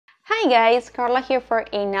Hi guys, Carla here for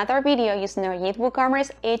another video using our YITH WooCommerce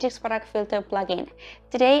AJAX product filter plugin.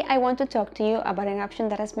 Today I want to talk to you about an option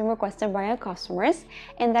that has been requested by our customers,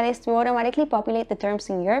 and that is to automatically populate the terms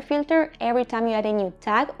in your filter every time you add a new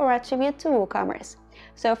tag or attribute to WooCommerce.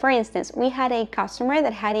 So for instance, we had a customer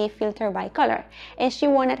that had a filter by color, and she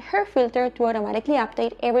wanted her filter to automatically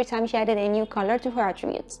update every time she added a new color to her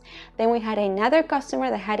attributes. Then we had another customer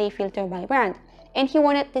that had a filter by brand, and he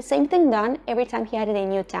wanted the same thing done every time he added a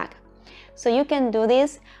new tag. So you can do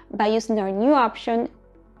this by using our new option,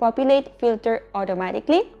 Populate Filter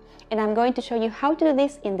Automatically, and I'm going to show you how to do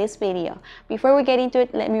this in this video. Before we get into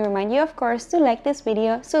it, let me remind you, of course, to like this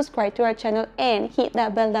video, subscribe to our channel, and hit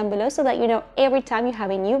that bell down below so that you know every time you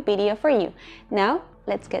have a new video for you. Now,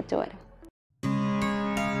 let's get to it.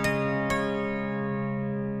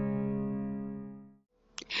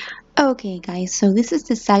 Okay guys, so this is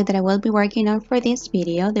the site that I will be working on for this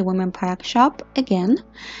video, the women product shop again.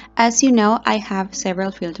 As you know, I have several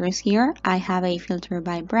filters here. I have a filter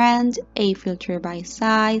by brand, a filter by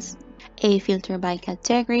size, a filter by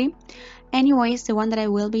category. Anyways, the one that I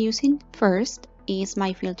will be using first is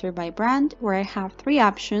my filter by brand, where I have three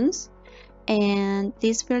options, and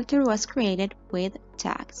this filter was created with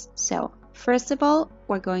tags. So first of all,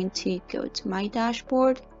 we're going to go to my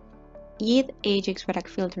dashboard, YITH AJAX product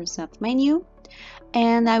filter submenu,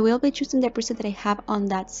 and I will be choosing the preset that I have on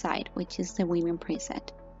that side, which is the women preset.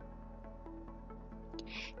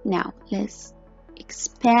 Now let's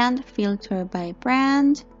expand filter by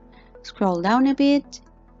brand, scroll down a bit,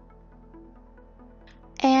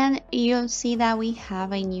 and you'll see that we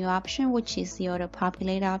have a new option, which is the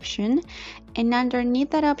auto-populate option, and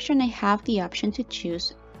underneath that option I have the option to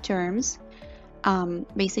choose terms,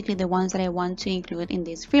 basically the ones that I want to include in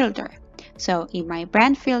this filter. So in my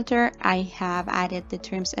brand filter, I have added the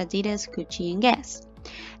terms Adidas, Gucci, and Guess.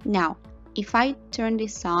 Now, if I turn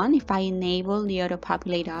this on, if I enable the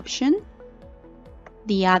auto-populate option,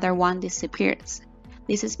 the other one disappears.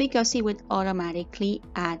 This is because it would automatically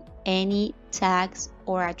add any tags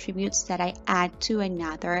or attributes that I add to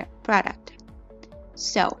another product.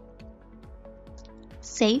 So,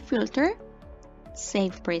 save filter,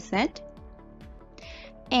 save preset,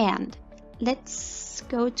 and let's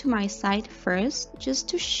go to my site first just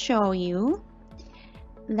to show you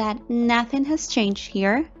that nothing has changed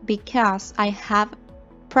here because I have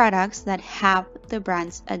products that have the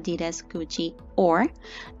brands Adidas, Gucci, or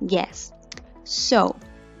Guess. So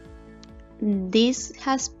this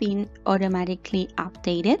has been automatically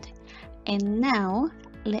updated, and now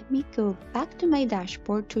let me go back to my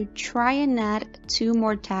dashboard to try and add two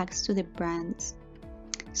more tags to the brands.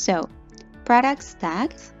 So products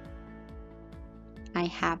tags, I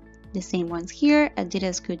have the same ones here,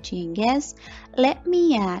 Adidas, Gucci, and Guess. Let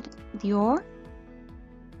me add Dior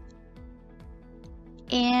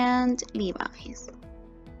and Levi's.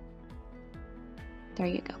 There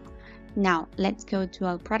you go. Now let's go to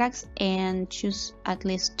all products and choose at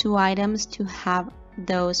least two items to have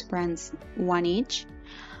those brands, one each.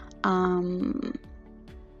 Annie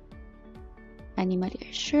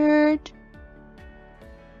Maria shirt.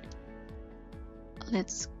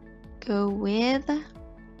 Let's go with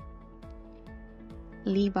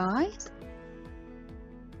Levi's.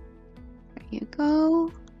 There you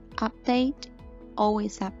go. Update,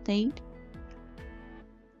 always update.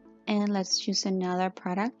 And let's choose another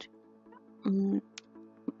product.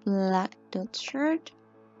 Black dot shirt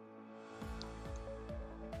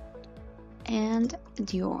and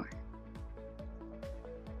Dior.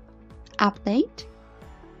 Update.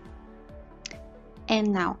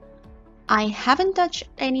 And now I haven't touched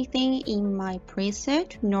anything in my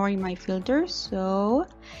preset nor in my filter, so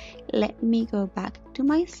let me go back to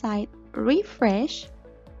my site, refresh,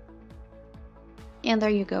 and there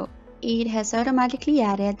you go. It has automatically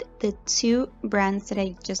added the two brands that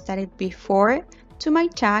I just added before to my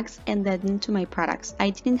tags and then to my products.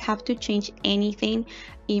 I didn't have to change anything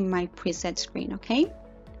in my preset screen, okay?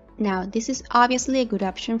 Now, this is obviously a good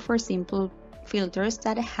option for simple filters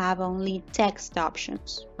that have only text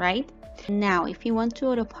options, right? Now, if you want to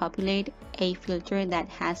auto-populate a filter that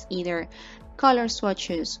has either color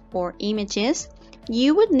swatches or images,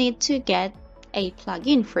 you would need to get a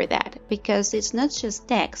plugin for that because it's not just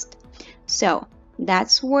text. So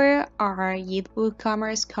that's where our YITH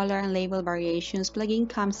WooCommerce color and label variations plugin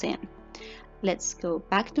comes in. Let's go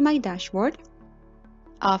back to my dashboard.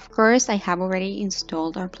 Of course, I have already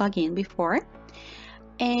installed our plugin before.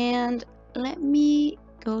 And let me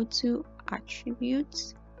go to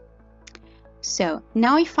attributes. So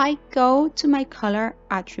now if I go to my color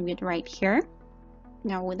attribute right here,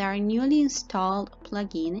 now with our newly installed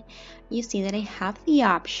plugin, you see that I have the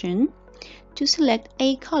option to select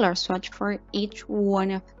a color swatch for each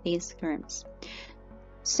one of these terms.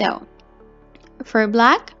 So for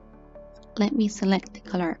black, let me select the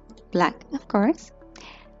color black, of course,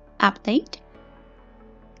 update,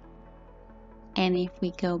 and if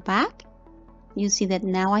we go back, you see that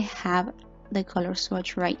now I have the color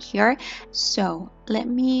swatch right here. So let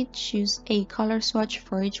me choose a color swatch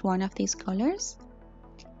for each one of these colors.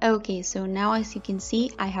 Okay, so now as you can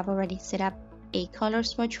see, I have already set up a color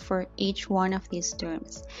swatch for each one of these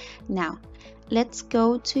terms. Now let's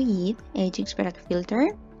go to YITH, AJAX product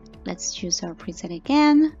filter. Let's choose our preset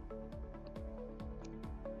again,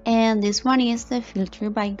 and this one is the filter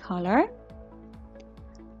by color,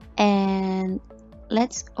 and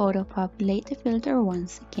let's auto-populate the filter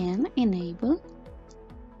once again. Enable,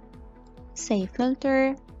 save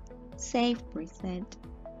filter, save preset.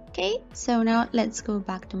 Okay, so now let's go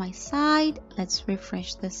back to my site. Let's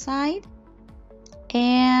refresh the site,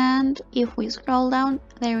 and if we scroll down,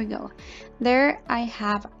 there we go. There I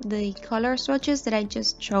have the color swatches that I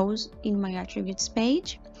just chose in my attributes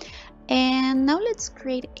page. And now let's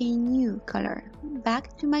create a new color.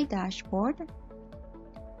 Back to my dashboard,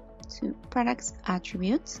 to products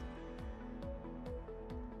attributes,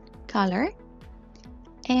 color,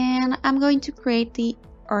 and I'm going to create the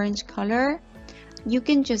orange color. You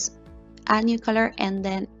can just add new color and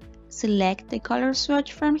then select the color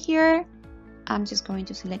swatch from here. I'm just going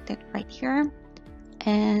to select it right here,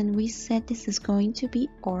 and we said this is going to be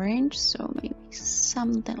orange, so maybe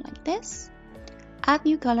something like this. Add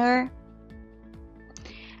new color,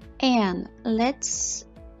 and let's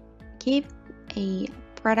give a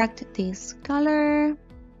product this color,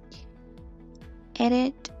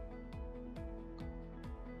 edit,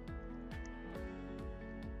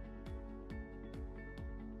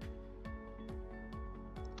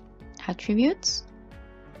 attributes,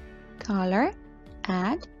 color,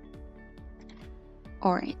 add,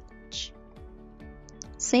 orange,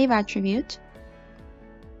 save attribute,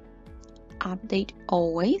 update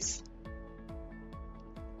always,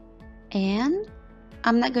 and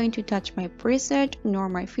I'm not going to touch my preset nor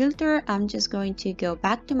my filter. I'm just going to go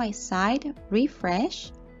back to my site,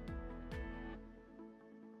 refresh,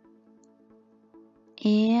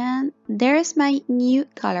 and there's my new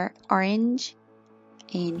color, orange,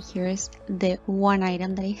 and here's the one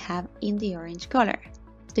item that I have in the orange color.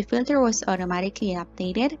 The filter was automatically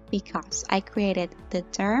updated because I created the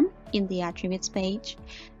term in the attributes page,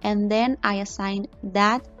 and then I assigned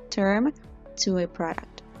that term to a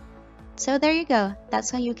product. So there you go.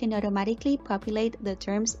 That's how you can automatically populate the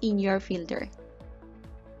terms in your filter.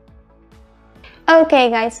 Okay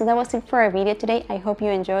guys, so that was it for our video today. I hope you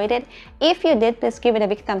enjoyed it. If you did, please give it a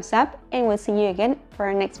big thumbs up, and we'll see you again for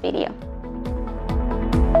our next video.